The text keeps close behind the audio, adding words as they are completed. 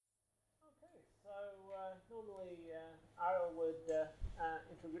Ariel would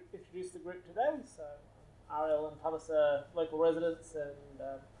introduce the group today. So Ariel and Thomas are local residents,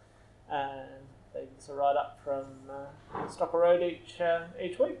 and they just ride up from Stocker Road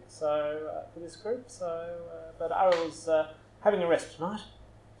each week. So for this group, but Ariel's having a rest tonight.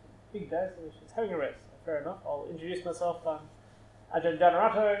 Big day, so she's having a rest. Fair enough. I'll introduce myself. I'm Ajahn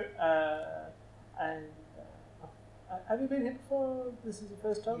Jhanarato, and have you been here before? This is your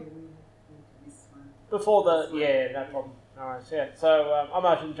first time? Yeah, we have been to this one. Before no problem. No worries, yeah. So I'm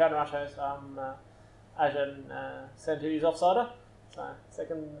Ajahn Jhanarato, so I'm Ajahn Santini's offsider. So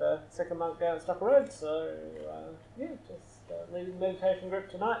second monk down at Stocker Road. So just leading the meditation group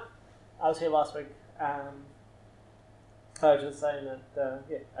tonight. I was here last week. I was just saying that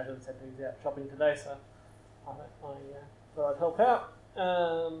Ajahn Santini's out shopping today, so I thought I'd help out.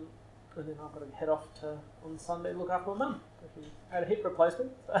 And then I've got to head off on Sunday to look after my mum. She had a hip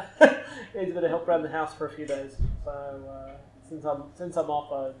replacement, so needs a bit of help around the house for a few days. So since I'm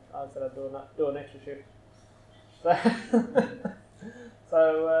off, I said I'd do an extra shift. So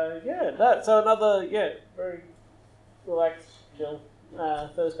another very relaxed, chill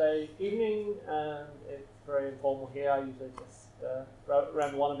Thursday evening. It's very informal here. I usually just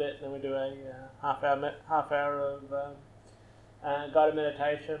ramble on a bit, and then we do a half hour of guided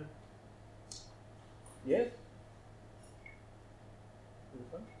meditation. Yes.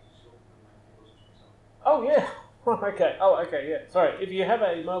 Oh yeah. Okay. Oh okay. Yeah. Sorry. If you have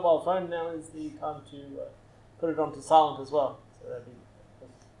a mobile phone, now is the time to put it onto silent as well. So that'd be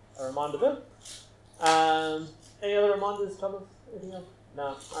just a reminder there. Any other reminders, Thomas? Anything else?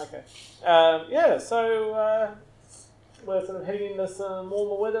 No. Okay. So we're sort of heading into some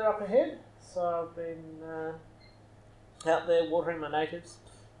warmer weather up ahead. So I've been out there watering my natives.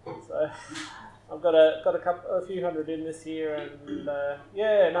 So I've got a few hundred in this year, and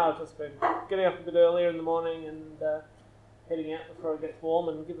I've just been getting up a bit earlier in the morning and heading out before it gets warm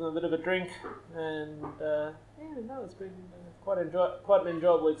and giving them a bit of a drink. And it's been quite an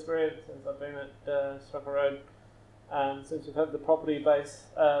enjoyable experience since I've been at Stocker Road. Since we've had the property base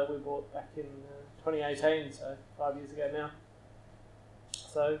we bought back in 2018, so 5 years ago now.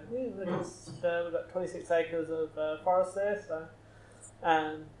 So we've got 26 acres of forest there. So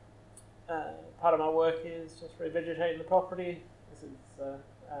part of my work is just revegetating the property. This is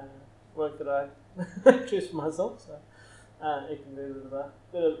work that I choose for myself. So it can be a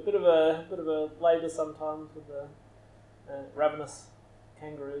bit of a labour sometimes with the ravenous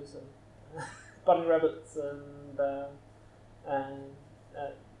kangaroos and bunny rabbits and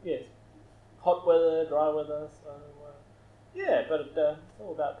hot weather, dry weather. So but it's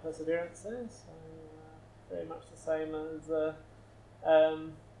all about perseverance there. So very much the same as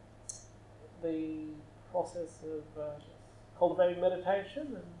the process of cultivating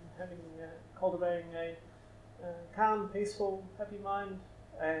meditation and cultivating a calm, peaceful, happy mind.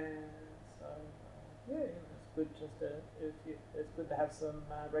 And so it's good it's good to have some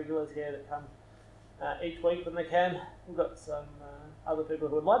regulars here that come each week when they can. We've got some other people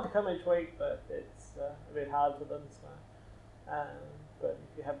who would like to come each week, but it's a bit hard for them. So, but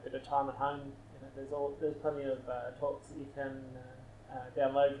if you have a bit of time at home, there's plenty of talks that you can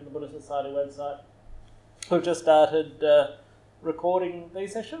download from the Buddhist Society website. We've just started recording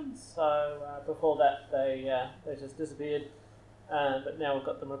these sessions. So before that, they just disappeared. But now we've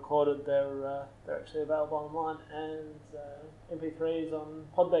got them recorded. They're actually available online as MP3s on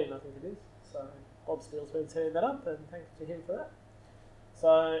Podbean, I think it is. So Bob Steele's been setting that up, and thanks to him for that.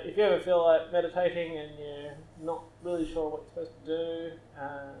 So if you ever feel like meditating and you're not really sure what you're supposed to do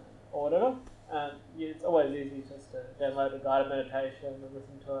or whatever, it's always easy just to download a guided meditation and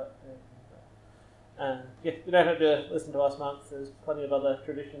listen to it. And you don't have to listen to us monks. There's plenty of other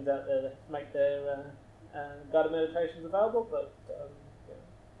traditions out there that make their guided meditations available, but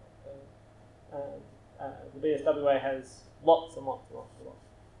the BSWA has lots and lots of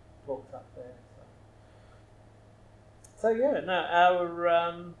talks up there. Our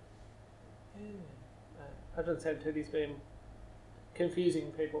Ajahn Santini's been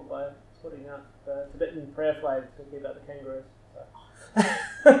confusing people by putting up Tibetan prayer flags to keep out the kangaroos. So.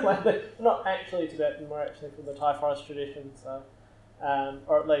 They're not actually Tibetan, we're actually from the Thai forest tradition. So,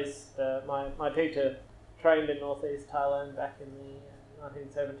 or at least my teacher trained in northeast Thailand back in the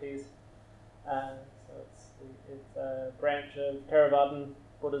 1970s. So it's a branch of Theravadan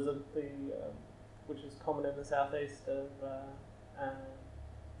Buddhism, which is common in the southeast of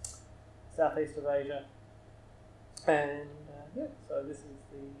Asia. And so this is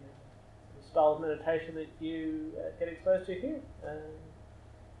the style of meditation that you get exposed to here. So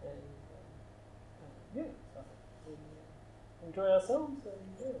we enjoy ourselves.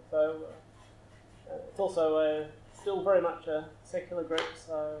 And, so it's also still very much a secular group,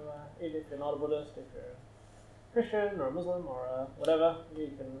 so even if you're not a Buddhist, if you're a Christian or a Muslim or whatever, you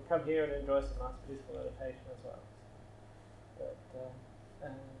can come here and enjoy some nice peaceful meditation as well.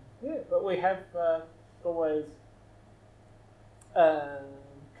 But we have always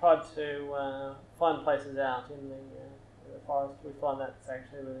tried to find places out in the forest. We find that's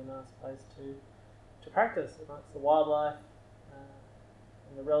actually a really nice place to practice amongst the wildlife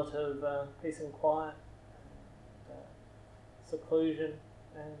and the relative peace and quiet and seclusion.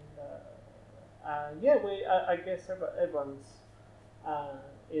 And I guess everyone's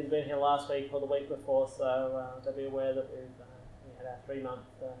either been here last week or the week before, so they'll be aware that we had our 3-month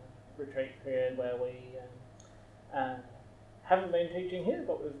retreat period where we haven't been teaching here,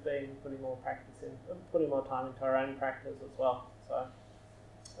 but we've been putting more time into our own practice as well. So,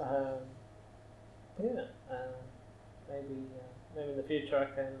 maybe in the future I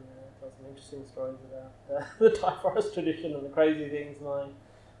can tell some interesting stories about the Thai forest tradition and the crazy things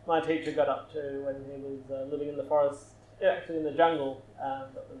my teacher got up to when he was living in the forest, actually in the jungle,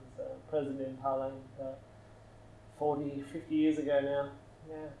 that was present in Thailand 40, 50 years ago now.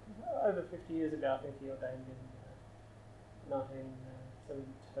 Yeah, over 50 years ago I think he ordained in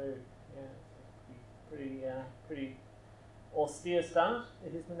 1972. Yeah, pretty austere start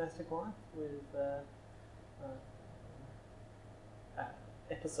in his monastic life with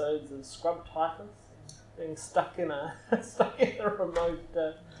episodes of scrub typhus, being stuck in a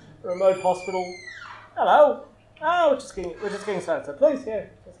remote hospital. Hello. We're just getting started. So please,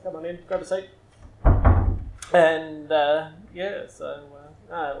 just come on in, grab a seat. And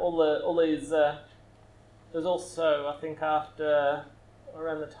all these. There's also, I think, after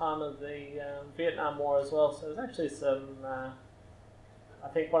around the time of the Vietnam War as well. So there's actually some. I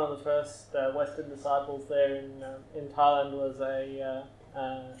think one of the first Western disciples there in Thailand was a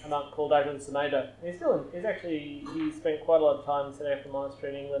monk called Ajahn. He spent quite a lot of time setting up a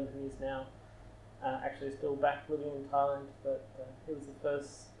monastery in England, and he's now actually still back living in Thailand. But he was the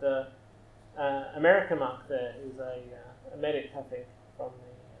first American monk there. He was a medic, I think, from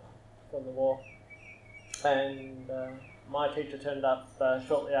the war. And my teacher turned up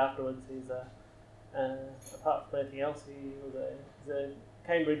shortly afterwards. He's apart from anything else, he's a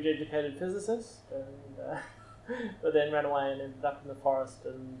Cambridge-educated physicist, and but then ran away and ended up in the forest.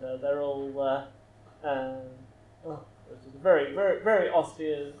 And they're all it was a very, very, very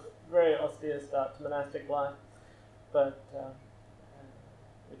austere start to monastic life. But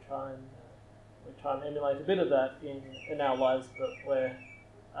we try and emulate a bit of that in our lives, but we're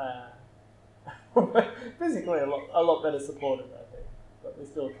physically a lot better supported, I think. But we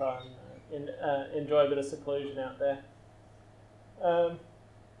still try and enjoy a bit of seclusion out there.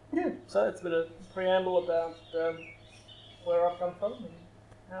 So it's a bit of preamble about where I've come from and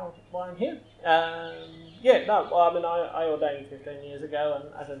why I'm here. I ordained 15 years ago,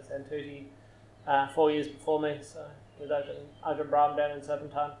 and Ajahn Santuti 4 years before me, so with Ajahn Brahm down in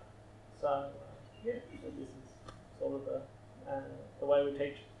Serpentine. So this is sort of the way we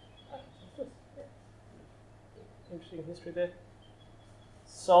teach. Interesting history there.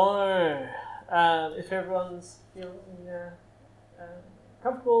 So, if everyone's feeling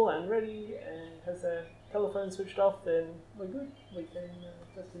comfortable and ready and has their telephone switched off, then we're good. We can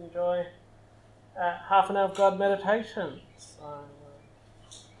just enjoy half an hour of guided meditation. So,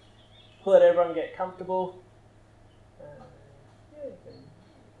 let everyone get comfortable. You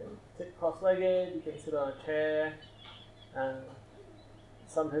can sit cross-legged, you can sit on a chair.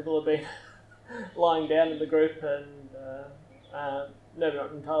 Some people have been lying down in the group, and maybe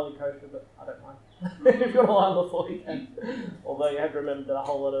not entirely kosher, but I don't mind. If you want to lie on the floor, you can. Although you have to remember that a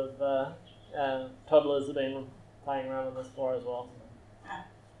whole lot of toddlers have been playing around on this floor as well.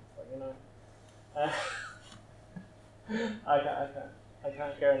 So, I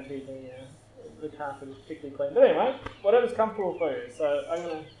can't guarantee the carpet is particularly clean. But anyway, whatever's comfortable for you. So I'm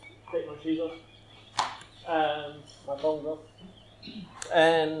going to take my shoes off, my thongs off,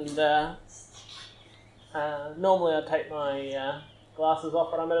 and normally I take my glasses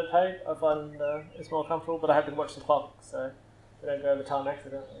off when I meditate. I find it's more comfortable, but I have to watch the clock so we don't go over time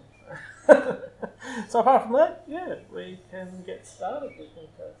accidentally. So apart from that, we can get started. We can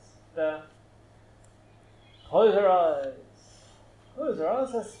just close our eyes. Close our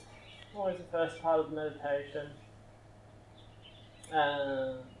eyes. That's always the first part of the meditation.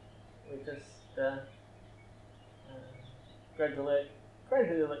 We just gradually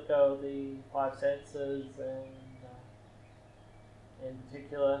let go of the 5 senses, and in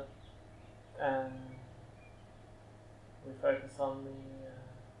particular, we focus on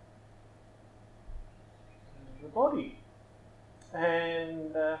the body.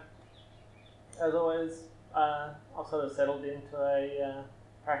 And as always, I've sort of settled into a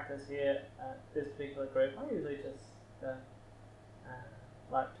practice here at this particular group. I usually just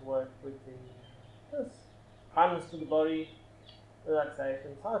like to work with the just kindness to the body,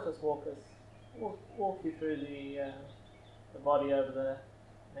 relaxation. So I'll just walk you through the body over the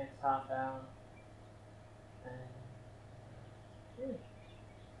next half hour, and yeah,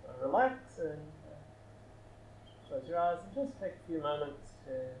 so relax and close your eyes and just take a few moments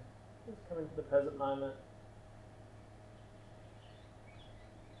to just come into the present moment.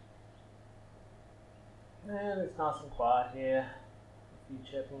 And it's nice and quiet here, a few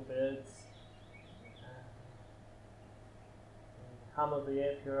chirping birds, the hum of the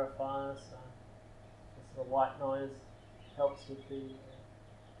air purifier, so just the white noise helps with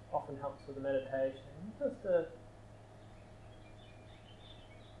often helps with the meditation. Just to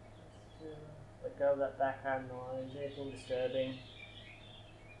let go of that background noise, anything disturbing.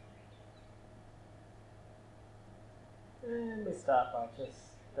 And we start by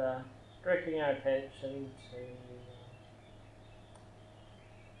just directing our attention to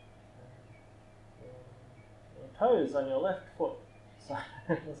your toes on your left foot. So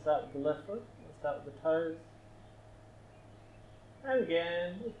we'll start with the left foot, we'll start with the toes. And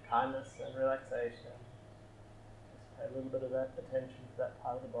again, with kindness and relaxation, just pay a little bit of that attention to that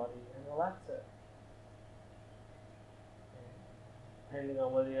part of the body and relax it. And depending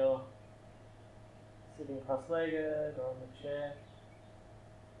on whether you're sitting cross-legged or on the chair,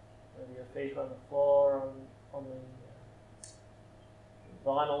 whether your feet are on the floor, on the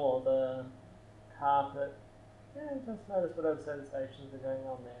vinyl or the carpet, yeah, just notice whatever sensations are going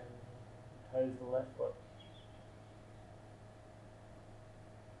on there. And toes of the left foot.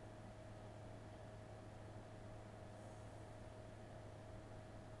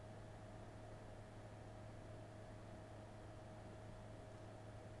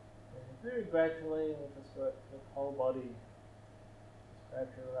 And very gradually, we'll just work the whole body, just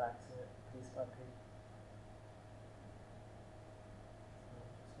gradually relaxing it piece by piece. So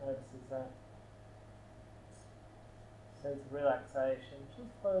just notices that sense of relaxation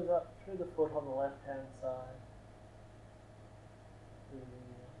just flows up through the foot on the left hand side, through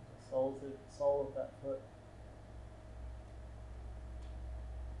the sole of that foot,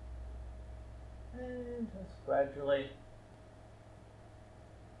 and just gradually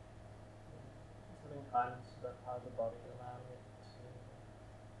just having kindness to that part of the body, allowing it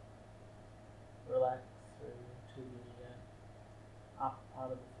to relax through to the upper part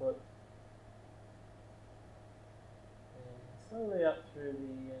of the foot. Slowly up through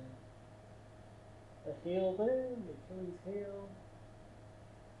the heel there, the Achilles heel,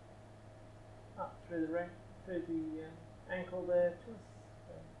 up through the ankle there,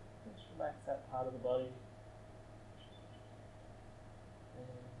 just relax that part of the body.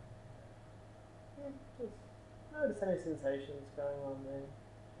 And just notice any sensations going on there.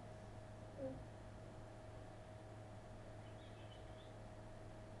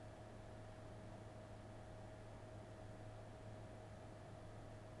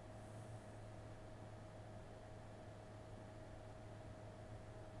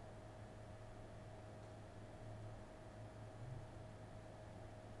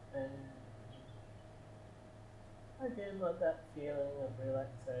 And again, let that feeling of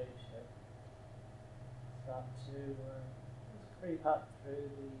relaxation start to just creep up through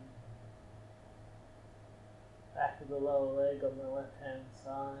the back of the lower leg on the left hand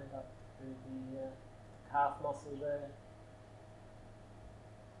side, up through the calf muscle there.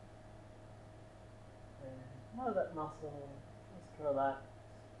 And allow that muscle just to relax.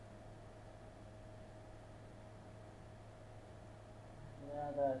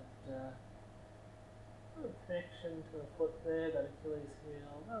 Allow that little connection to the foot there, that Achilles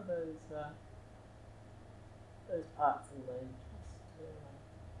heel. Allow those parts of the leg just to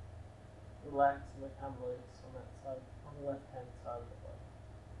relax and become loose on that side, on the left hand side of the body.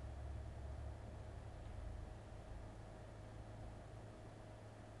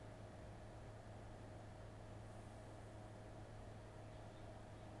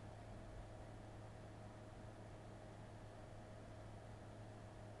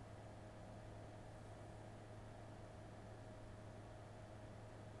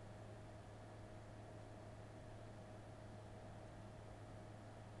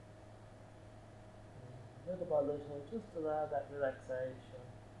 Little by little, just allow that relaxation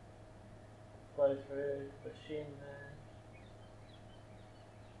to flow through to the shin there.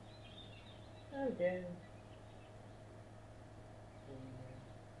 And again,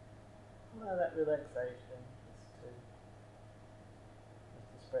 allow that relaxation just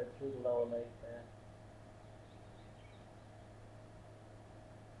to spread through the lower leg there.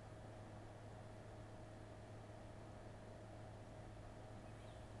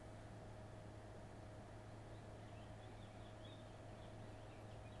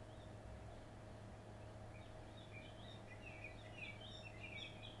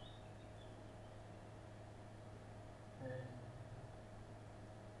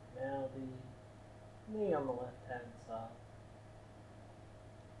 the knee on the left hand side.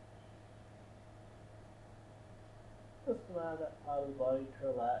 Just allow that part of the body to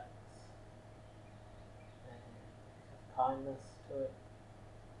relax and have kindness to it.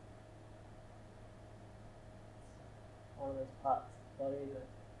 It's one of those parts of the body that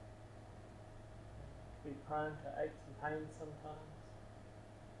can be prone to aches and pains sometimes.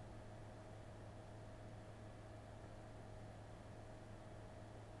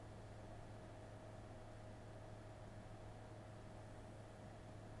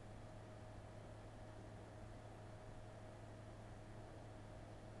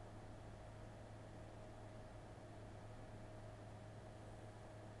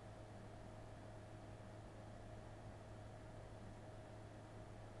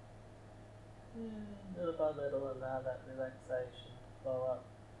 And little by little allow that relaxation to flow up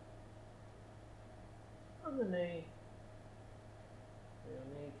from the knee to your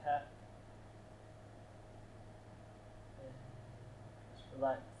kneecap, and just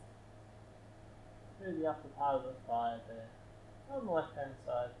relax through the upper part of the thigh there, on the left hand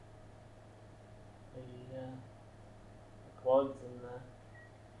side, the quads and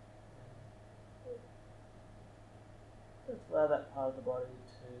just allow that part of the body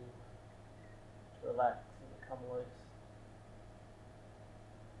to relax and become loose.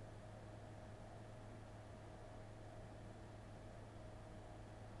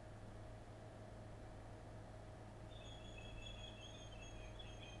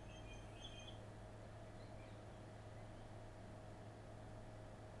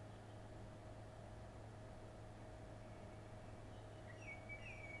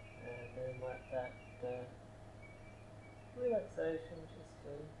 And then let that relaxation just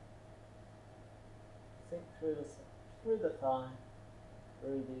sink through the thigh,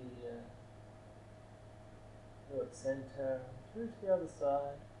 through its centre, and through to the other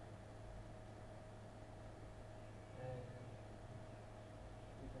side. And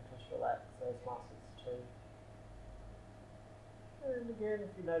you can just relax those muscles too. And again,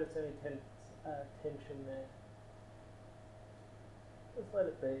 if you notice any tension there, just let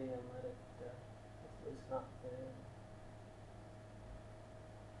it be and let it just loosen up there.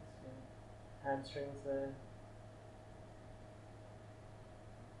 Just your hamstrings there.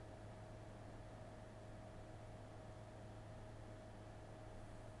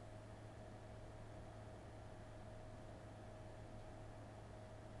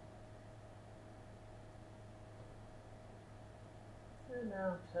 And now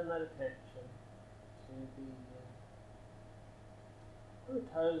turn that attention to the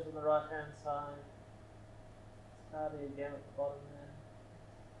toes on the right hand side, starting again at the bottom there.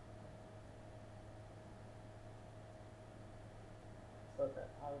 Just let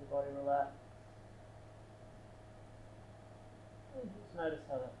that part of the body relax. And just notice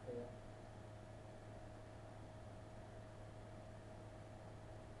how that feels.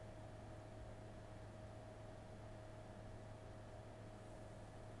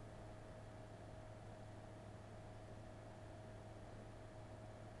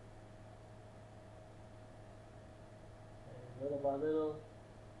 Little by little,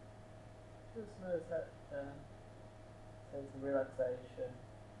 just notice that sense of relaxation,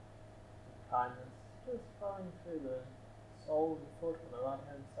 and kindness, just flowing through the sole of the foot on the right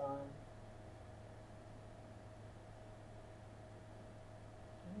hand side.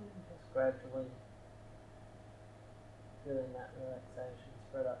 And just gradually feeling that relaxation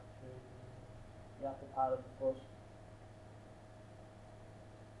spread up through the upper part of the foot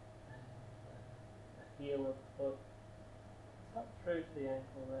and the heel of the foot. Up through to the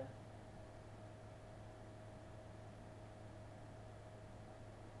ankle there.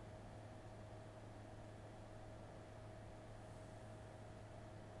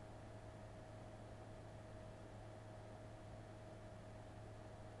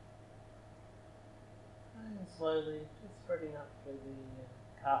 And slowly just spreading up through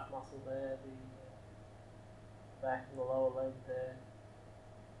the calf muscle there, the back and the lower leg there.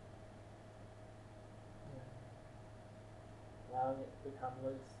 Allowing it to become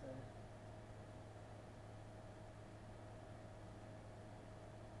loose there.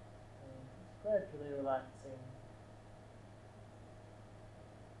 And just gradually relaxing.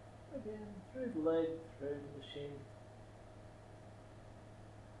 Again, through the leg, through to the shin.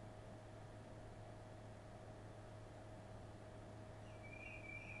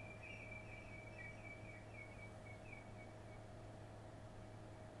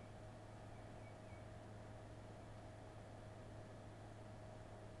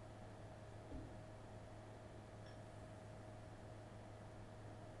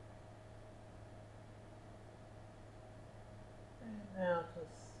 And now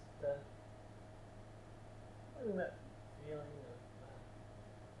just Having that feeling of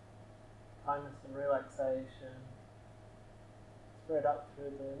kindness and relaxation spread up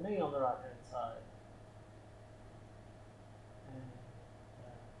through the knee on the right hand side. And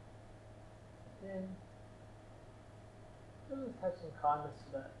then just have some kindness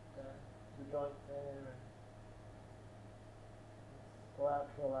to that the joint there, and just allow it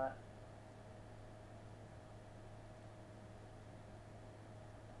to relax.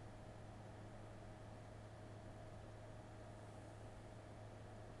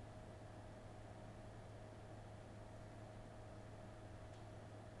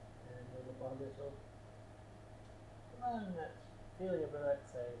 And little by little, allowing that feeling of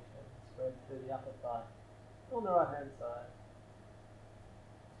relaxation spread through the upper thigh on the right hand side.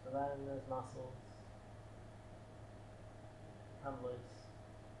 Just allowing those muscles come loose.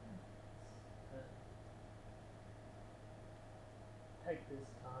 Take this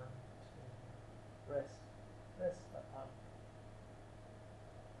time to rest that part.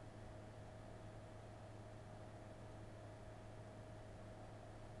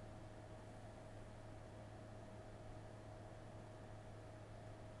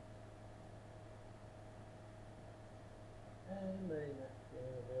 And letting that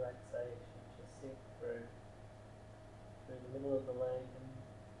feeling of relaxation just sink through the middle of the leg and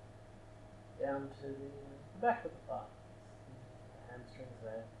down to the back of the thigh, the hamstrings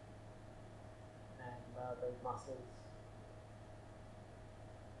there, and allow those muscles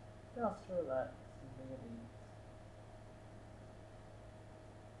just to relax and be at ease.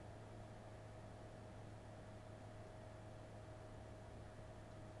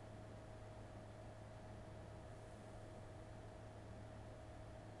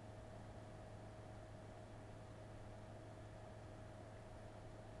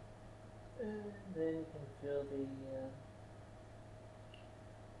 And then you can feel the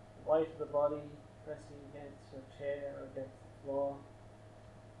weight of the body pressing against your chair or against the floor.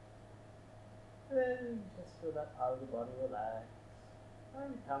 And then just feel that part of the body relax,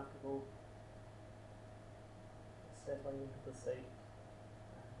 very comfortable, settling into the seat,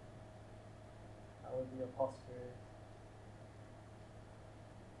 however your posture is.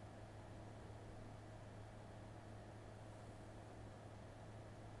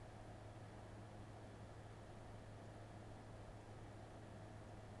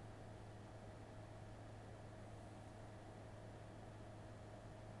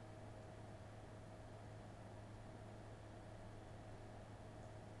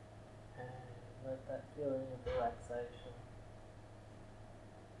 Let that feeling of relaxation,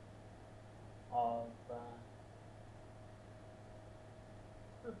 of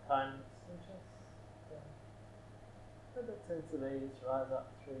kindness, and just let that sense of ease rise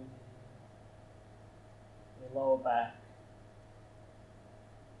up through your lower back,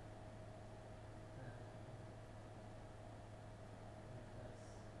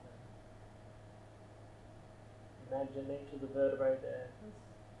 imagine each of the vertebrae there, just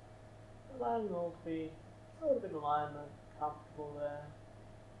allowing them all to be sort of in alignment, comfortable there.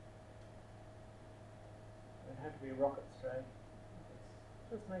 Don't have to be rocket straight.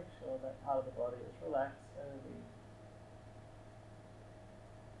 Just make sure that part of the body is relaxed and at ease.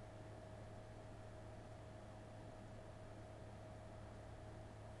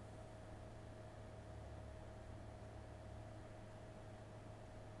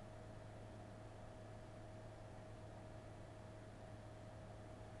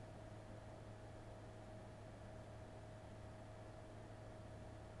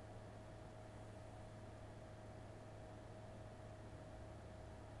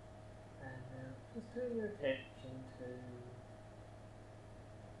 Just turn your attention to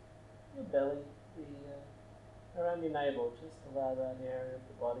your belly, around your navel. Just allow that area of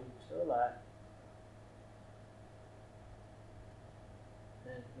the body to relax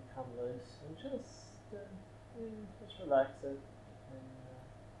and become loose, and just relax it, and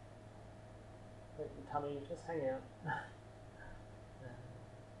let your tummy just hang out.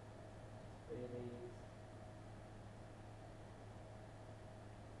 Just be at ease.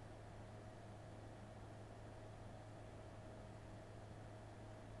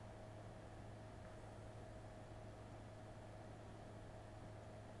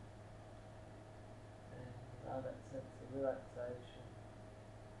 That sense of relaxation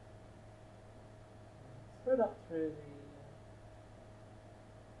spread up through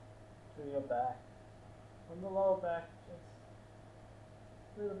your back, from the lower back, just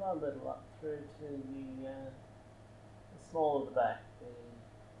little by little up through to the small of the back,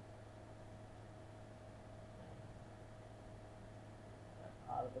 that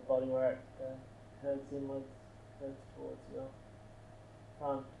part of the body where it curves inwards, curves towards your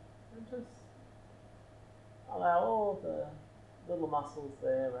front, and just allow all the little muscles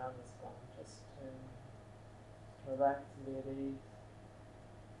there around the spine just to relax and be at ease.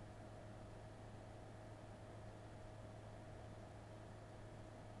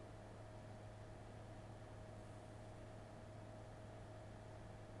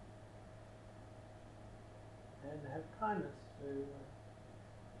 And have kindness to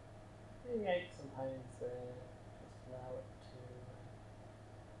any aches and pains there. Just allow it to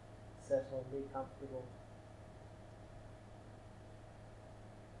settle and be comfortable.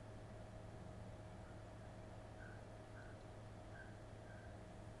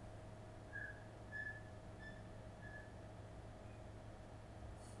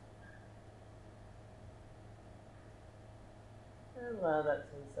 And allow that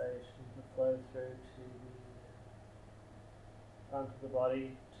sensation to flow through to the front of the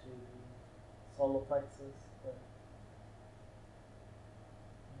body, to the solar plexus,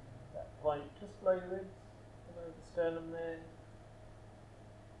 that point just below your ribs, below the sternum there.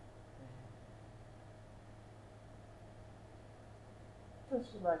 And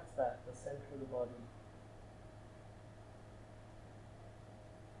just relax that, the centre of the body.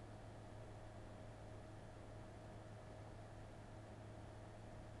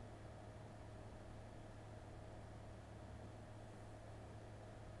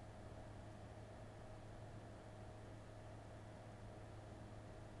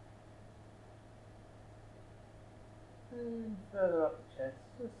 And further up the chest,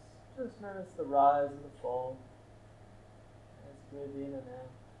 just notice the rise and the fall as you breathe in and out.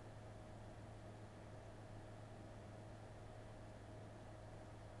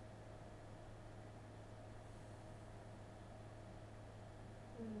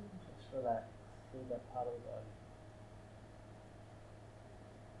 And just relax through that part of the body.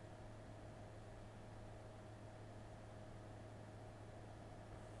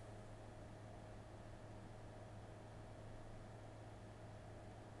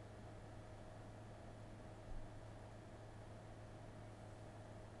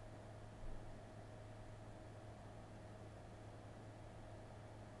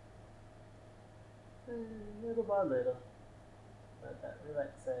 And little by little, let that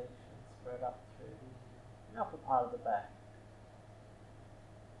relaxation spread up through the upper part of the back.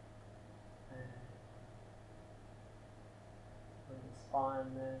 And from the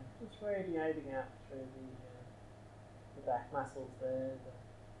spine there, just radiating out through the back muscles there,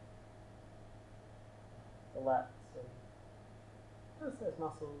 the lats, and just those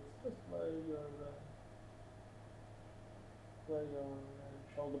muscles just below your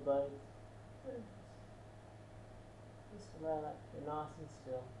shoulder blades. And just allow that to be nice and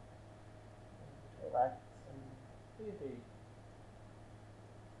still, and to relax and be at ease.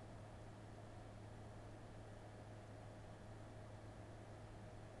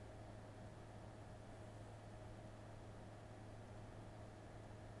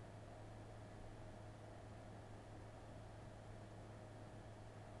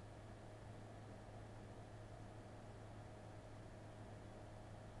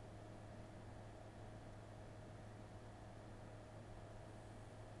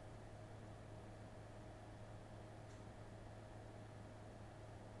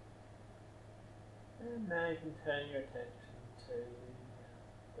 And now you can turn your attention to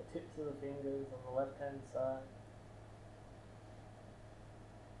the tips of the fingers on the left hand side.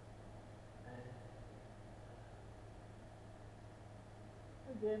 And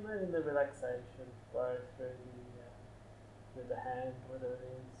again, letting the relaxation flow through the hand, whether it is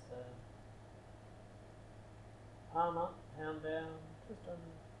palm up, palm down, just on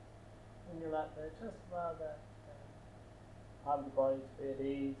your lap there. Just allow that part of the body to be at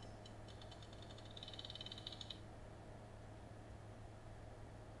ease.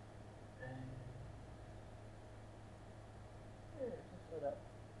 That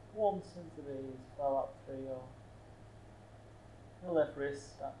warm sense of ease flow up through your left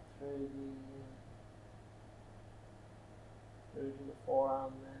wrist, up through to the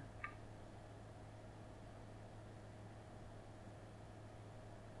forearm there.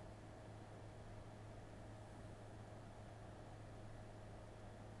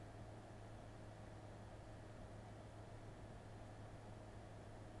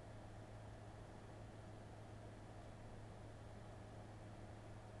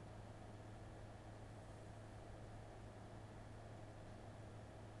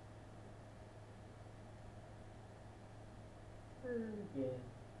 And again,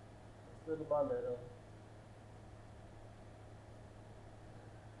 just little by little,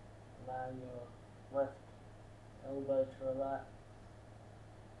 allow your left elbow to relax.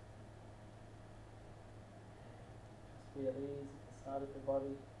 Just be at ease at the side of the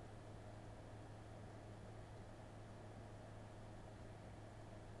body.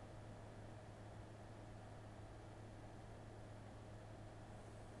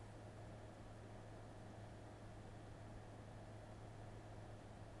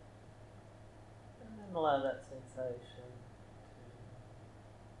 allow that sensation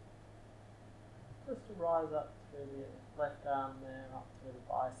to just to rise up through the left arm there, up through the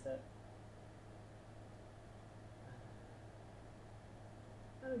bicep.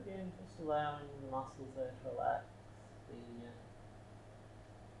 And again, just allowing the muscles there to relax, the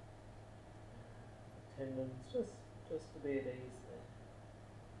tendons just to be at ease there.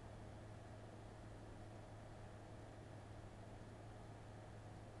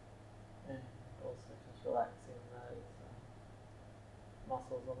 And also just relaxing those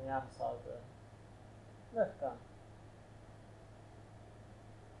muscles on the outside of the left arm.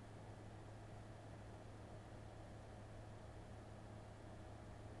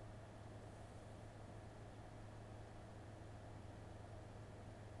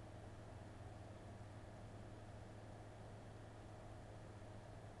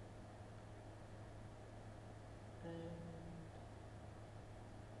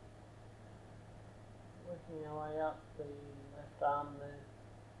 Working our way up the left arm there,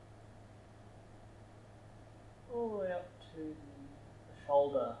 all the way up to the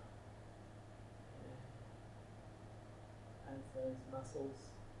shoulder, as those muscles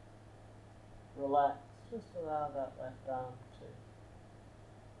relax, just allow that left arm to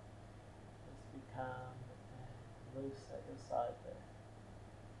just be calm and loose at your side there.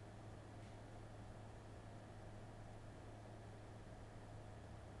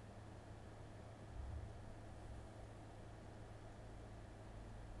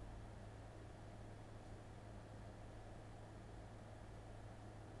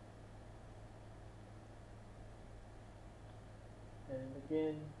 And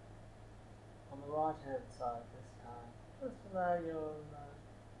again, on the right hand side this time, just allow your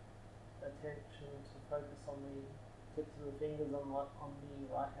attention to focus on the tips of the fingers on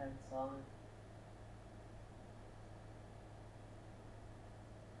the right hand side.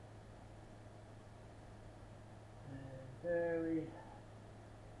 And very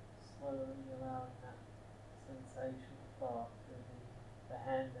slowly allowing that sensation to flow up through the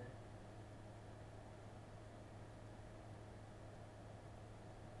hand there.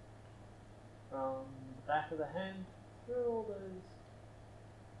 From the back of the hand through all those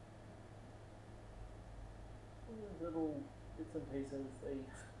little bits and pieces that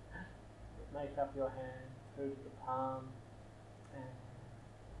make up your hand, through to the palm, and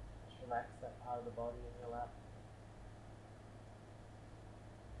just relax that part of the body in your lap.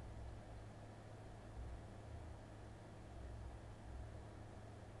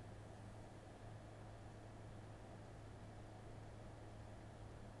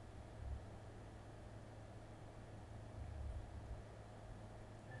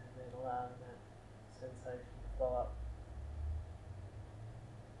 Allowing that sensation to flow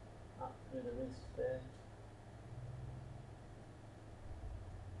up through the wrist there.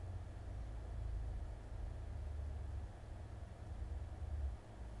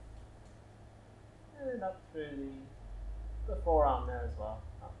 And then up through the forearm there as well.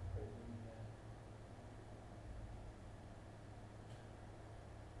 Up through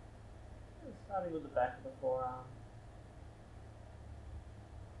starting with the back of the forearm.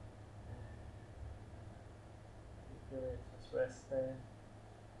 Feel it just rest there.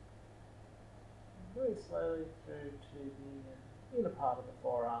 And very slowly through to the inner part of the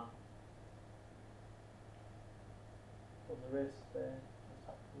forearm. From the wrist there, just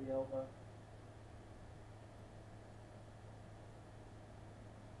up to the elbow.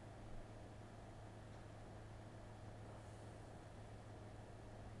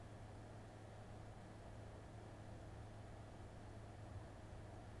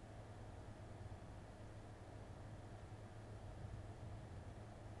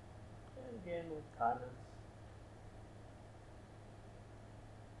 Again with kindness.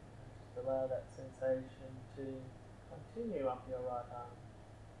 Just allow that sensation to continue up your right arm.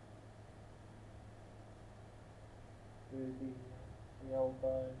 Through the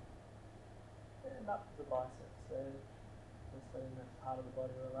elbow and up to the biceps there. Just letting that part of the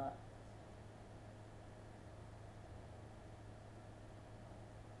body relax.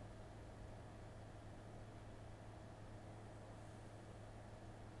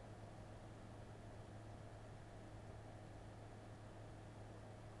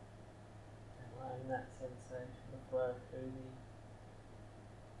 That sensation to flow through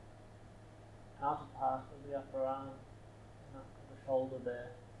the outer part of the upper arm and up to the shoulder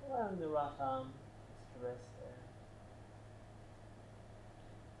there, allowing the right arm just to rest there.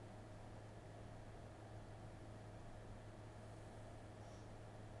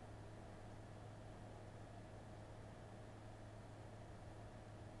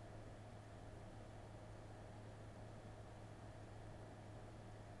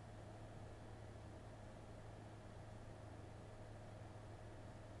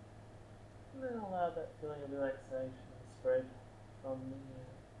 allow that feeling of relaxation to spread from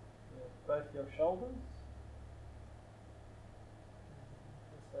both your shoulders.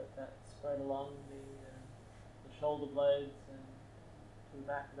 Just let that spread along the shoulder blades and to the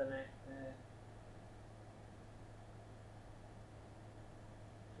back of the neck there.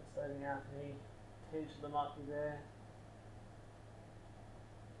 Just letting out any tension that might be there.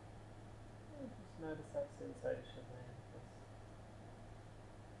 And just notice that sensation there.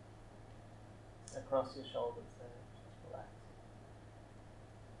 Just across your shoulders there. Just relax.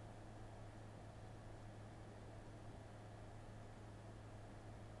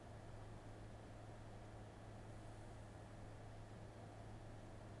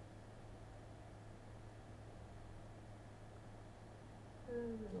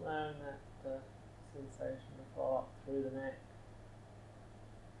 And allowing that sensation to flow up through the neck.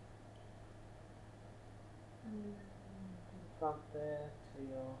 And to the front there, to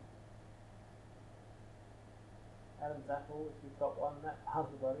your Adam's apple, if you've got one, that part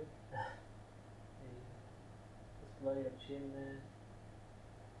of the body. Just below your chin there.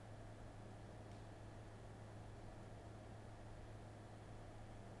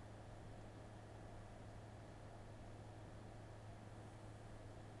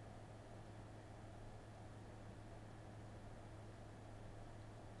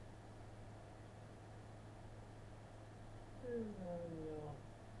 And your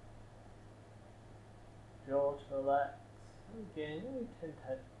jaw to relax. And again, any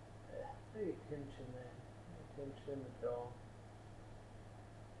tension there. Any tension in the jaw.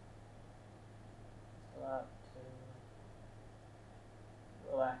 Just allow it to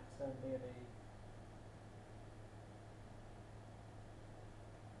relax and be at ease.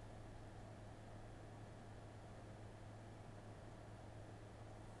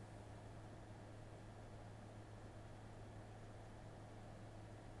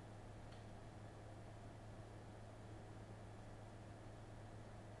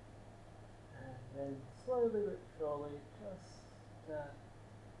 And then slowly but surely, just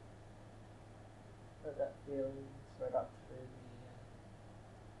let that feeling spread up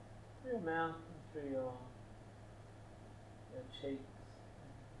through your mouth and through your cheeks,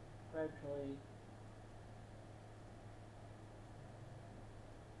 and gradually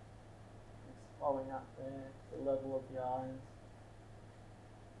just flowing up there to the level of the eyes.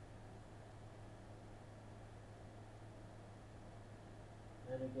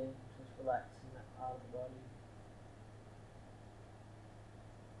 And again, just relaxing that part of the body.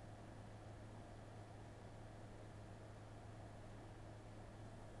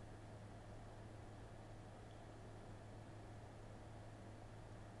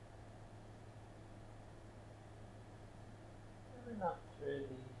 And then up through the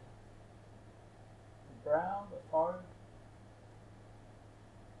brow, the forehead.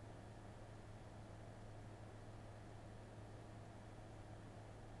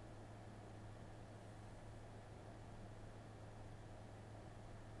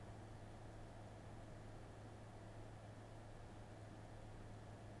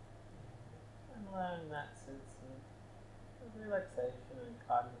 And allowing that sense of relaxation and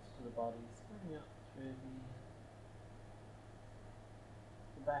kindness to the body, spreading up through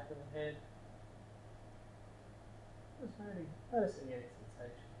the back of the head. Just noticing any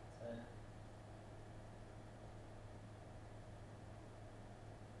sensations there.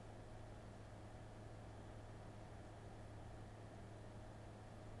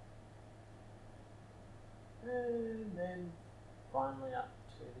 And then finally up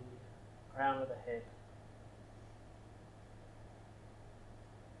to the crown of the head.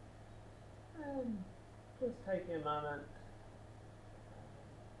 And just taking a moment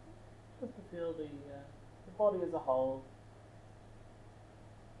just to feel the body as a whole.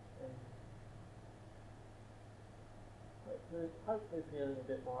 And hopefully feeling a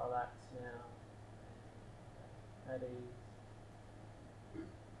bit more relaxed now. And, at ease. Any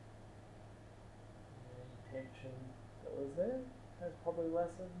tension that was there has probably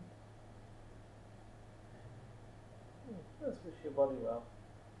lessened. Just wish your body well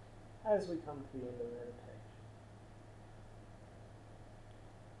as we come to the end of meditation.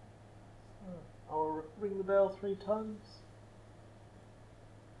 So I'll ring the bell 3 times,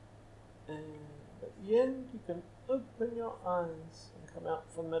 and at the end you can open your eyes and come out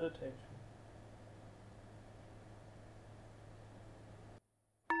from meditation.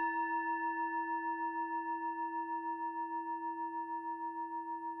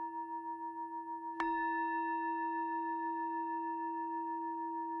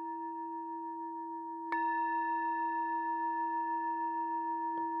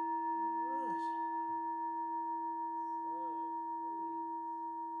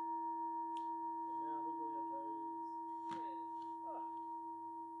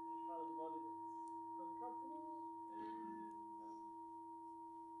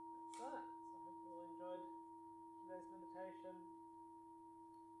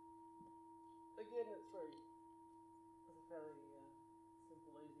 again, it's a fairly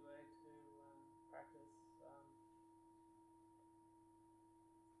simple, easy way to practice.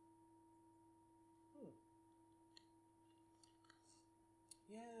 Hmm.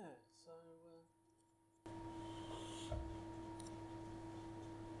 Yeah, so.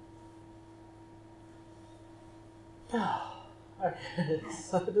 Okay,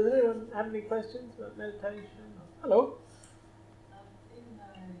 so does anyone have any questions about meditation? Hello? Even though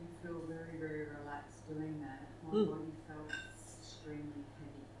you feel very, very relaxed doing that, my body felt extremely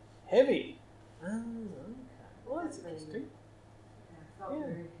heavy. Heavy? Oh, okay. Well, that's interesting. Yeah, I felt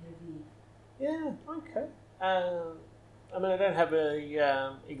very heavy. Yeah, okay. I mean, I don't have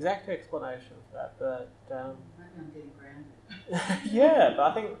a exact explanation for that, but Maybe I'm getting grounded. yeah. But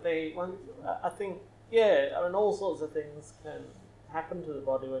I think yeah. I mean, all sorts of things can happen to the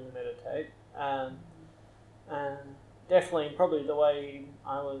body when you meditate, and definitely, probably the way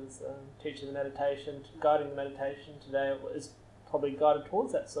I was teaching the meditation, guiding the meditation today, was probably guided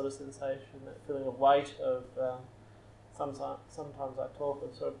towards that sort of sensation, that feeling of weight of. Sometimes I talk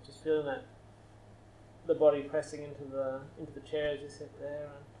of sort of just feeling that the body pressing into the chair as you sit there,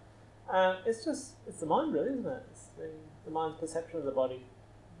 and it's the mind, really, isn't it? It's the mind's perception of the body.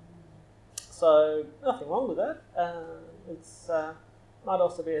 So nothing wrong with that. It's might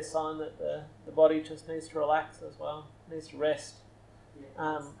also be a sign that the body just needs to relax as well, needs to rest.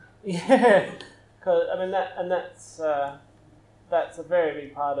 Yeah, because I mean that's a very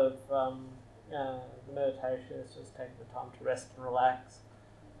big part of the meditation, is just taking the time to rest and relax.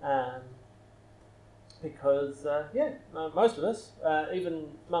 Because most of us,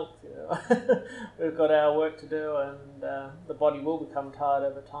 even monks, we've got our work to do, and the body will become tired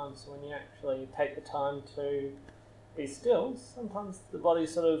over time. So when you actually take the time to be still, sometimes the body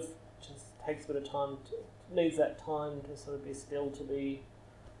sort of just takes a bit of time, needs that time to sort of be still, to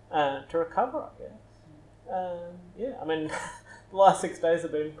recover, I guess. I mean, the last 6 days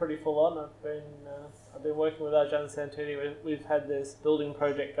have been pretty full on. I've been working with Ajahn Santini. We've had this building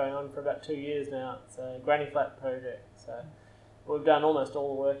project going on for about 2 years now. It's a granny flat project, so we've done almost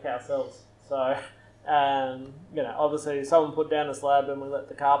all the work ourselves. So, obviously someone put down a slab and we let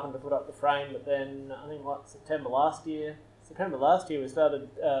the carpenter put up the frame. But then I think September last year we started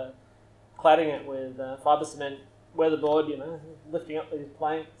cladding it with fibre cement weatherboard. Lifting up these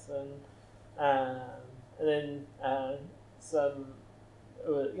planks and then some,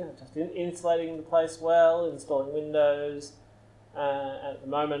 just insulating the place well, installing windows. At the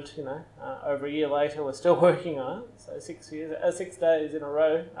moment, over a year later, we're still working on it. So 6 days in a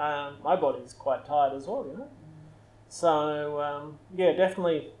row. My body's quite tired as well, So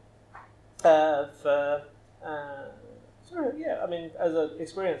definitely. I mean, as an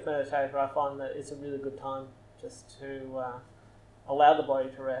experienced meditator, I find that it's a really good time just to allow the body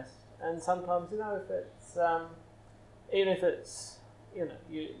to rest. And sometimes, if it's even if it's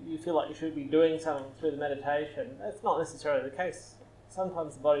you feel like you should be doing something through the meditation, that's not necessarily the case.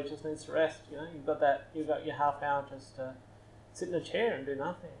 Sometimes the body just needs to rest. You've got your half hour just to sit in a chair and do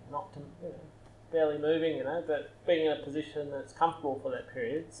nothing, not to barely moving, but being in a position that's comfortable for that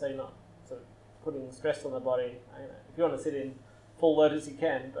period, so you're not sort of putting stress on the body. If you want to sit in full lotus, you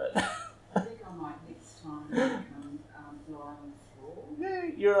can, but I think I might next time lie on the floor. Yeah,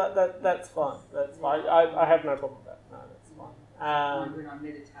 you're right. That's fine. That's fine. I have no problem with that. No, that's fine. When I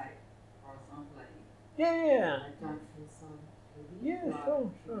meditate horizontally, Yeah. I don't feel so heavy. Yeah,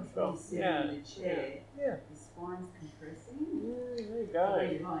 sure. Sitting in the chair, yeah. the spine's compressing. Yeah, there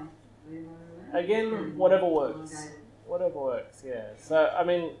you go. Again, whatever works. Whatever works. Yeah. So I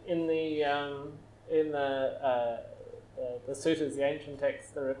mean, in the sutras, the ancient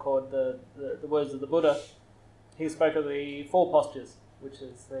texts that record the words of the Buddha, he spoke of the 4 postures, which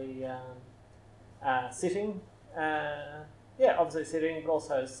is the sitting. Obviously sitting, but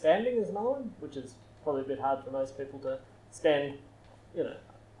also standing is another one, which is probably a bit hard for most people to stand,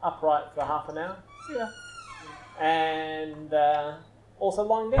 upright for half an hour. Yeah. And also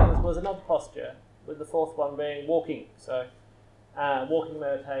lying down was another posture, with the 4th one being walking. So walking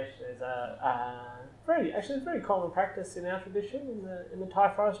meditation is a very common practice in our tradition. In the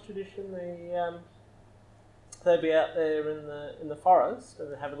Thai forest tradition, they'd be out there in the forest,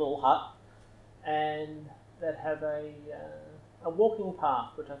 and they'd have a little hut, and they'd have a walking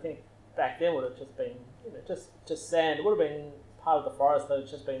path, which I think back then would have just been just sand. It would have been part of the forest that had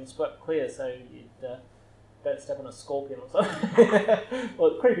just been swept clear, so you'd don't step on a scorpion or something,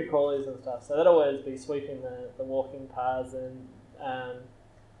 or creepy crawlies and stuff. So they'd always be sweeping the walking paths, and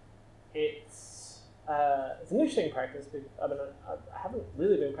it's an interesting practice. I mean, I haven't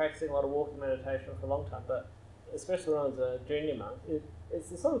really been practicing a lot of walking meditation for a long time, but especially when I was a junior monk, it's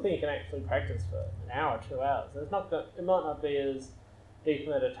the sort of thing you can actually practice for an hour, 2 hours. It might not be as deep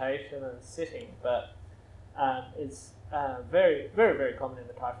meditation as sitting, but it's very, very, very common in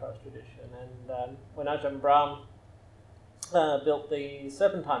the Thai forest tradition. And when Ajahn Brahm built the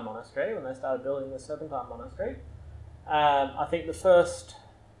Serpentine Monastery, when they started building the Serpentine Monastery, I think the first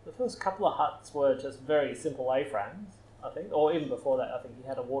couple of huts were just very simple A-frames, I think, or even before that, I think he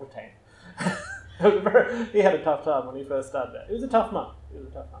had a water tank. He had a tough time when he first started that. It was a tough month.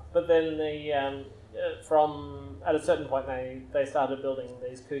 But then from at a certain point they started building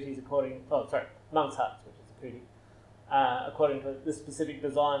these kutis monks' huts, which is a kuti, according to this specific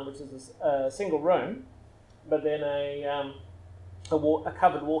design, which is a single room, but then a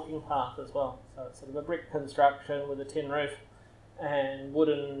covered walking path as well. So it's sort of a brick construction with a tin roof and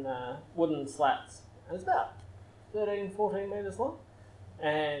wooden slats. And it's about 13, 14 metres long.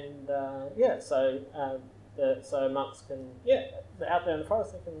 And so monks can, they're out there in the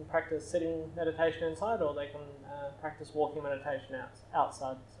forest, they can practice sitting meditation inside, or they can practice walking meditation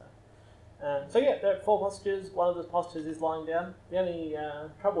outside. So there are 4 postures. One of the postures is lying down. The only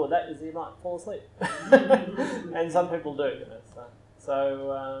trouble with that is you might fall asleep, and some people do.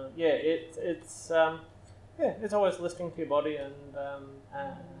 It's always listening to your body and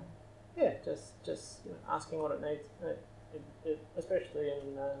just asking what it needs. Especially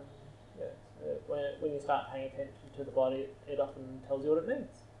in when you start paying attention to the body, it often tells you what it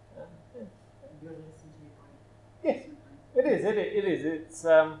needs. You listen to your body. Yes, it is. It's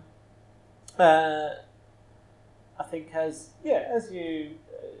I think as you,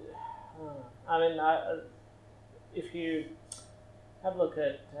 if you have a look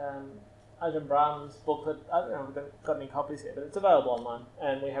at Ajahn Brahm's booklet, I don't know if we've got any copies here, but it's available online,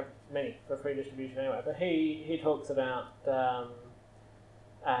 and we have many for free distribution anyway. But he talks about the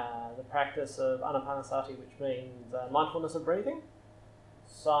practice of anapanasati, which means mindfulness of breathing.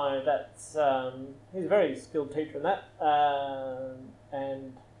 So that's he's a very skilled teacher in that,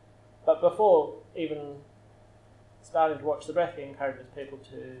 but before even starting to watch the breath, he encourages people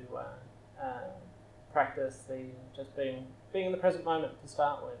to practice just being in the present moment to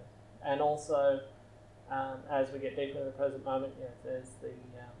start with. And also, as we get deeper in the present moment, there's the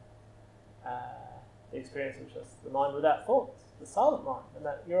experience of just the mind without thoughts, the silent mind, and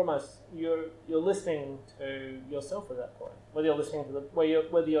that you're listening to yourself at that point. Whether you're listening to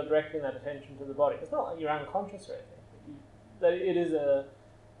whether you're directing that attention to the body, it's not like you're unconscious or anything. That it is a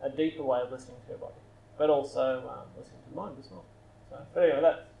deeper way of listening to your body, but also listening to the mind as well. So, but anyway,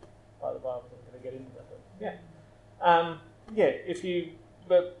 that's by the by. I wasn't going to get into that, but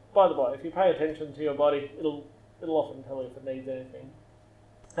But by the way, if you pay attention to your body, it'll often tell you if it needs anything.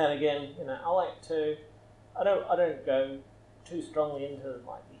 And again, I don't go too strongly into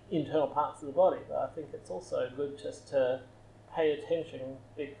like the internal parts of the body, but I think it's also good just to pay attention,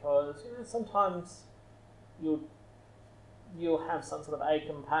 because sometimes you'll have some sort of ache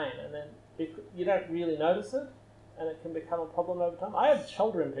and pain, and then you don't really notice it, and it can become a problem over time. I had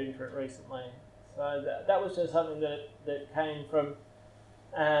shoulder impingement recently, so that was just something that came from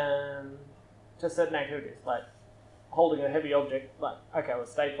just certain activities, like holding a heavy object. Like, okay, I was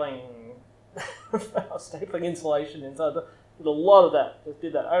stapling insulation inside. Did a lot of that. Just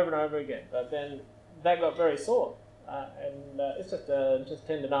did that over and over again. But then that got very sore, and it's just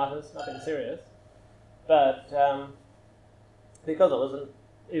tendinitis, nothing serious. But because I wasn't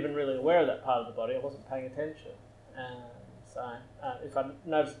even really aware of that part of the body, I wasn't paying attention. So if I'd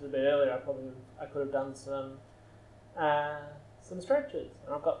noticed it a bit earlier, I could have done some stretches,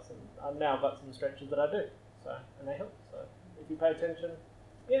 and I've now got some stretches that I do, and they help. So if you pay attention,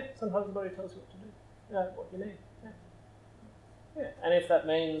 sometimes the body tells you what to do, what you need. And if that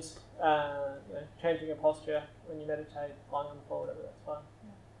means changing your posture when you meditate, lying on the floor, whatever, that's fine.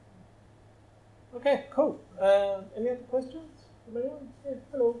 Okay, cool. Any other questions from anyone? Yeah,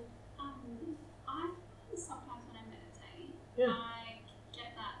 hello. I sometimes when I meditate, I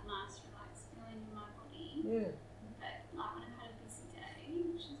get that nice relaxed feeling in my body. Yeah. But like when I've had a busy day,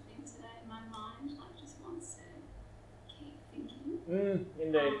 which has been today, my mind just wants to keep thinking.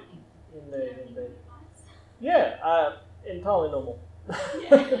 Indeed. Entirely normal.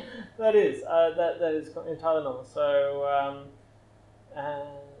 Yeah. That is entirely normal. So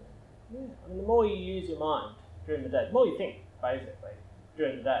the more you use your mind during the day, the more you think, basically,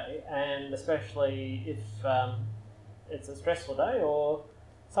 during the day, and especially if it's a stressful day, or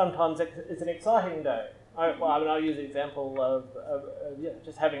sometimes it's an exciting day. I'll use the example of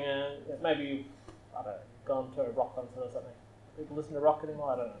just having maybe you've gone to a rock concert or something. People listen to rock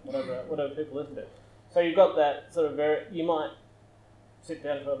anymore? I don't know. Whatever people listen to. So you've got that sort of you might sit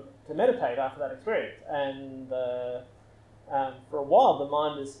down to meditate after that experience, and for a while the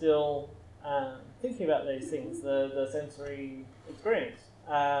mind is still thinking about these things, the sensory experience,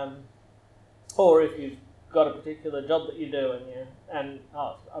 or if you've got a particular job that you do,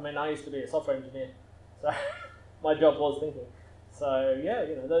 I used to be a software engineer, so my job was thinking. So yeah,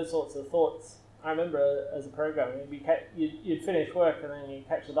 those sorts of thoughts. I remember as a programmer, you'd finish work and then you'd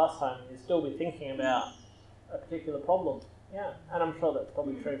catch the bus home and you'd still be thinking about a particular problem. Yeah, and I'm sure that's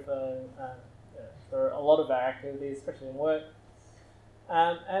probably true for a lot of our activities, especially in work.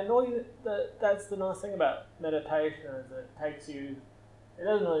 And that's the nice thing about meditation, is it takes you. It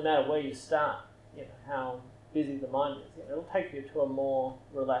doesn't really matter where you start, how busy the mind is. It'll take you to a more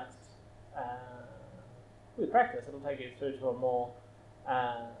relaxed. With practice, it'll take you through to a more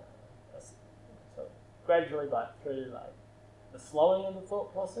gradually, through the slowing of the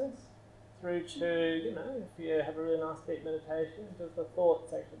thought process, through to if you have a really nice deep meditation, does the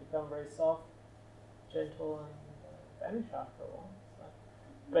thoughts actually become very soft, gentle, and vanish after a while. So,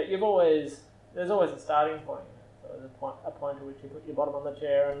 but there's always a starting point. So there's a point at which you put your bottom on the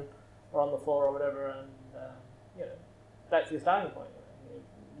chair or on the floor or whatever, and that's your starting point.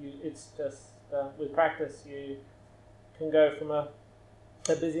 It's just with practice you can go from a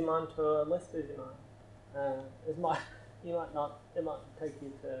busy mind to a less busy mind. It might take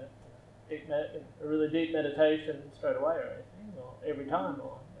you to a really deep meditation straight away or anything, or every time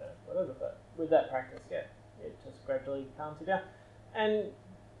or whatever. But with that practice, it just gradually calms you down, and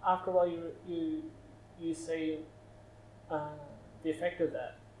after a while you see the effect of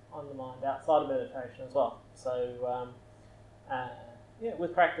that on the mind outside of meditation as well. So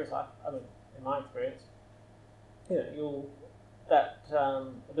with practice, in my experience, that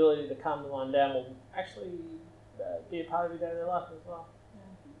ability to calm the mind down will actually be a part of your daily life as well.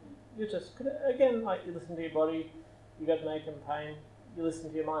 You just, again, you listen to your body, you got an ache and pain, you listen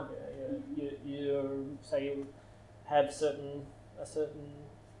to your mind. You say you have a certain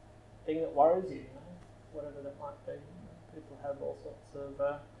thing that worries you, whatever that might be. People have all sorts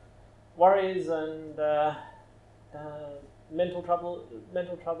of worries and mental troubles,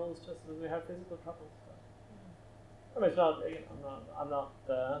 just as we have physical troubles. It's not. I'm not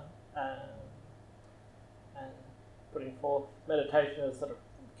putting forth meditation as sort of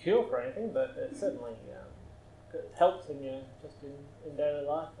cure for anything, but it certainly helps in daily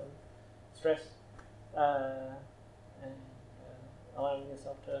life and stress, and allowing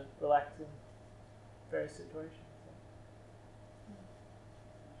yourself to relax in various situations.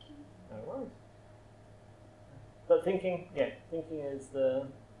 No worries. But thinking is the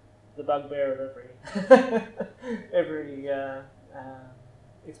bugbear of every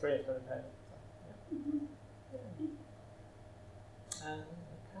experience meditation. Okay.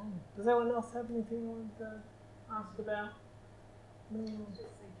 Does anyone else have anything they want to ask about? No.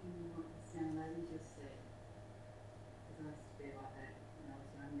 Just thinking what this young lady just said, because I used to be like that when I was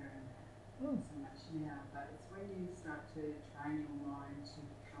younger and not so much now, but it's when you start to train your mind to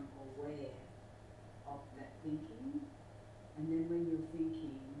become aware of that thinking, and then when you're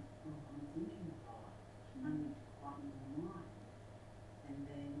thinking, I'm thinking a lot, I need to quieten my mind, and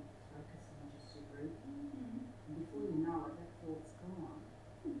then focus on just your breathing, and before you know it, that thought's gone.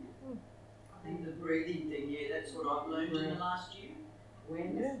 I think the breathing thing, that's what I've learned in the last year.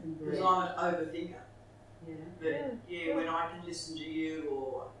 Because I'm an overthinker. But when I can listen to you,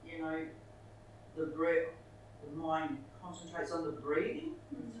 or the mind concentrates on the breathing,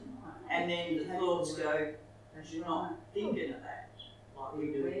 and then the thoughts go. You're not thinking of that like we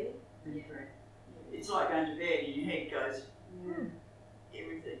do. It's like going to bed and your head goes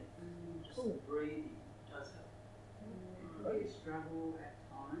everything. Just the breathing does help. Probably a struggle at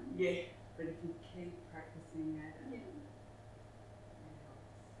times. Yeah. But if you keep practicing at it, it helps.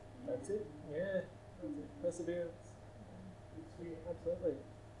 That's it. Yeah. That's it. Perseverance. Absolutely.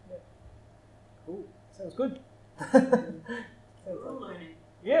 Yeah. Cool. Sounds good. We're all learning.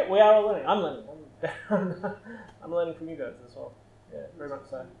 Yeah, we are all learning. I'm learning. I'm learning from you guys as well. Yeah, very much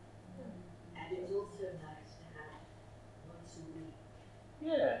so. And it's also nice to have once a week.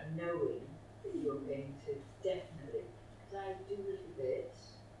 Yeah. Knowing that you're going to definitely, because I do little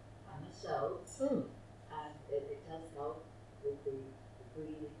bits by myself, and it does help with the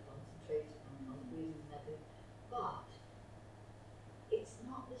breathing, concentrating on breathing method, but it's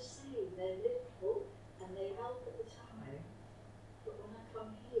not the same. They're little and they help at the time, but when I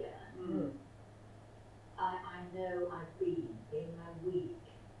come here, I know I've been in my week.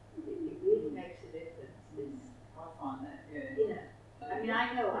 It really makes a difference. I find that, I mean,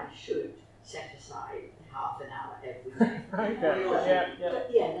 I know I should set aside half an hour every day. Okay. Yeah. But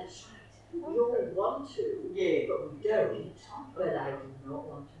that's right. We all want to, Yeah. but we don't. But I do not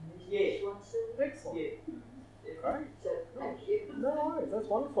want to miss this once a week. Excellent. Yeah. Great. So thank you. No worries, that's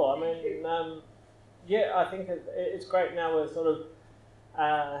wonderful. I mean, yeah, I think it's great now we're sort of,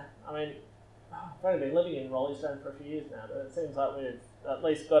 I mean, I've only been living in Rollystone for a few years now, but it seems like we've at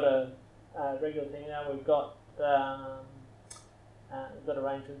least got a regular thing now. We've got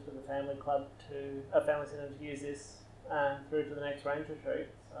arrangements with the family club family centre to use this through to the next range retreat.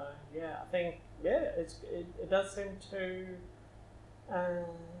 So yeah, I think it does seem to,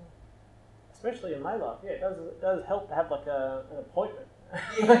 especially in lay life, it does help to have like an appointment. A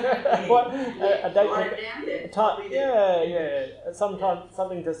date. Write it down there. Sometimes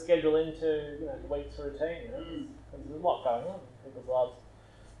something to schedule into the week's routine. Because there's a lot going on in people's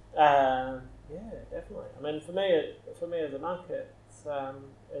lives. Yeah, definitely. I mean, for me as a monk, it's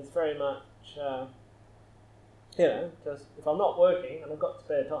very much just if I'm not working and I've got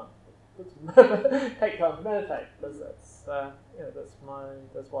spare time, take time to meditate, because that's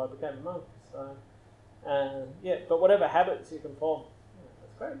why I became a monk. So but whatever habits you can form,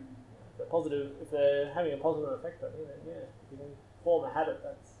 that's great. If they're having a positive effect on you, then if you can form a habit,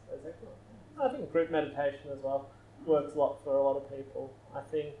 that's excellent. I think group meditation as well works a lot for a lot of people. I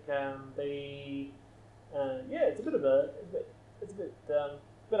think it's a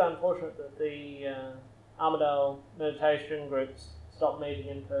bit unfortunate that the Armadale meditation groups stopped meeting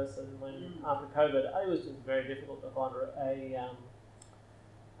in person when after COVID. It was just very difficult to find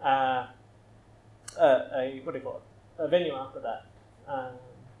a venue after that.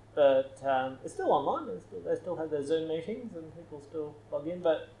 But it's still online. They still have their Zoom meetings and people still log in.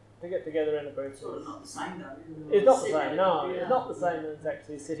 But to get together in a group, It's not the same though. it's not the same. No, it's not the same as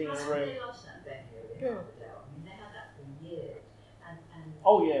actually sitting in a room. They lost that venue in Armadale. I mean, they had that for years. And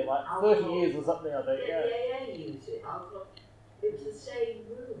Oh yeah, like 30 years or something. I think. Yeah. Yeah, used it. It was the same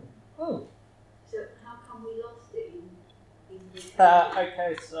room. Oh. So how come we lost it in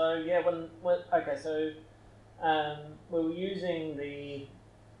Okay, so we were using the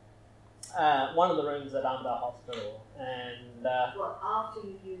one of the rooms at Armadale Hospital, and after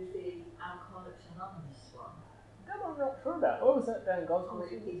you used the Alcoholics Anonymous one? that I'm not sure about. What was that down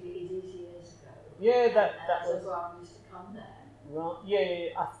Gosford? It is years ago. Yeah, that was. was. Well, I used to come there. Right.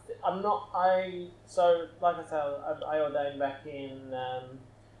 Yeah. I'm not. So like I said, I ordained back in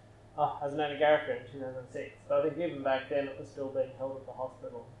as an Anagarica in 2006. So I think even back then it was still being held at the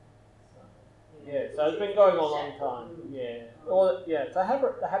hospital. So it's been going on a long time. Yeah. So they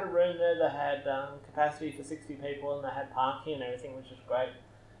had a room there. They had capacity for 60 people, and they had parking and everything, which is great.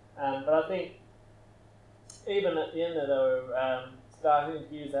 But I think even at the end there, they were starting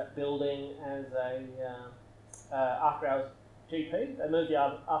to use that building as a after hours GP. They moved the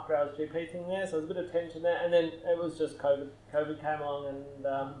after hours GP thing there, so there was a bit of tension there. And then it was just COVID. COVID came along, and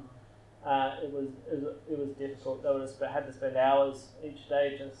it was difficult. They had to spend hours each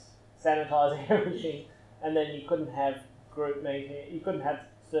day just sanitising everything, and then you couldn't have group meeting. You couldn't have a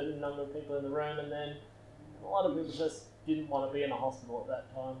certain number of people in the room, and then a lot of people just didn't want to be in a hospital at that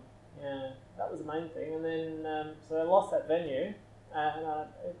time. Yeah, that was the main thing. And then so they lost that venue, and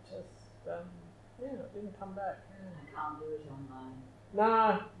it just it didn't come back. Yeah. I can't do it online.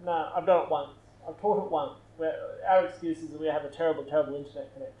 No, I've done it once. I've taught it once. Our excuse is that we have a terrible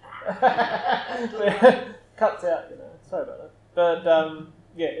internet connection. Cuts out, Sorry about that. But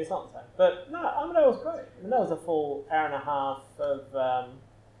it's not the same. But no, Armadale was great. I mean, that was a full hour and a half of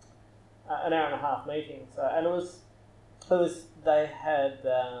an hour and a half meeting. So, and they had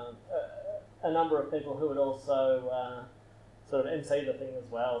a number of people who would also sort of MC the thing as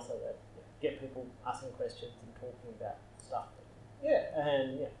well, so that get people asking questions and talking about stuff.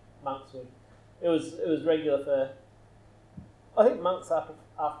 Monks would. It was regular for. I think monks after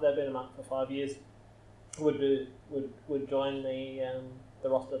they've been a monk for 5 years would join the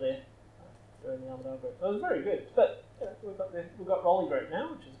roster there during the Armadale group. It was very good, but we've got Rolly group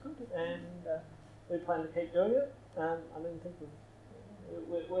now, which is good, and we plan to keep doing it. I don't think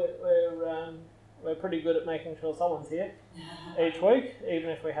we're pretty good at making sure someone's here each week, even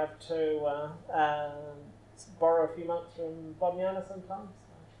if we have to borrow a few monks from Bodhiana sometimes.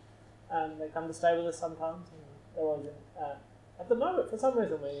 They come to stay with us sometimes, and they're always in. At the moment, for some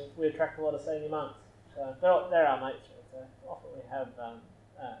reason, we attract a lot of senior monks. So they're our mates. So often we have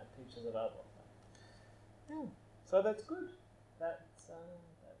teachers available. So that's good.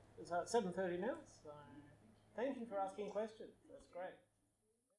 It's 7:30 now. So thank you for asking questions. That's great.